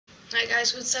Hi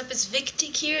guys, what's up? It's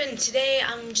Victic here, and today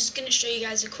I'm just going to show you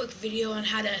guys a quick video on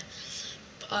how to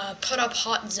put up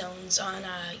hot zones on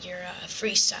your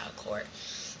freestyle court.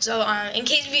 So, in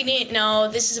case you didn't know,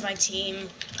 this is my team.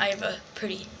 I have a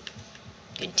pretty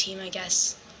good team, I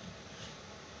guess.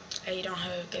 I don't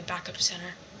have a good backup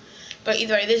center. But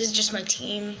either way, this is just my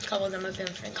team. A couple of them have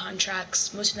different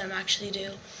contracts. Most of them actually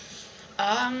do.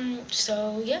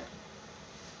 So yeah.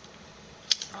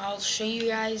 I'll show you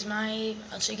guys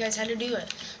how to do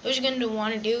it. What you're going to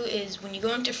want to do is when you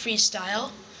go into freestyle.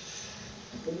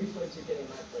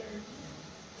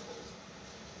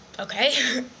 Okay.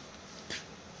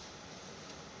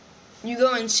 You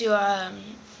go into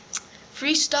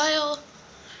freestyle.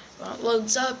 Well, it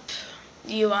loads up.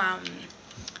 You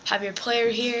have your player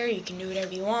here. You can do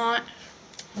whatever you want.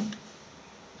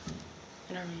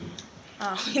 And,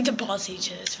 oh, the ball's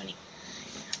each other. That's funny.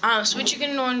 So what you're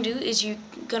gonna want to do is you're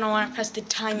gonna want to press the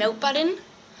timeout button.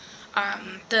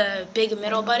 The big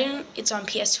middle button, it's on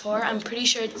PS4. I'm pretty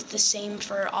sure it's the same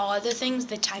for all other things,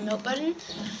 the timeout button.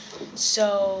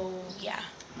 So, yeah.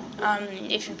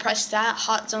 If you press that,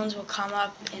 hot zones will come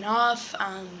up and off.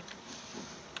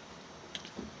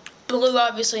 Blue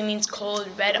obviously means cold,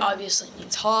 red obviously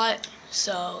means hot.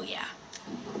 So, yeah.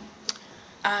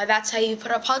 That's how you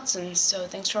put up hot zones. So,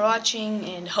 thanks for watching,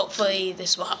 and hopefully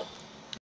this will help.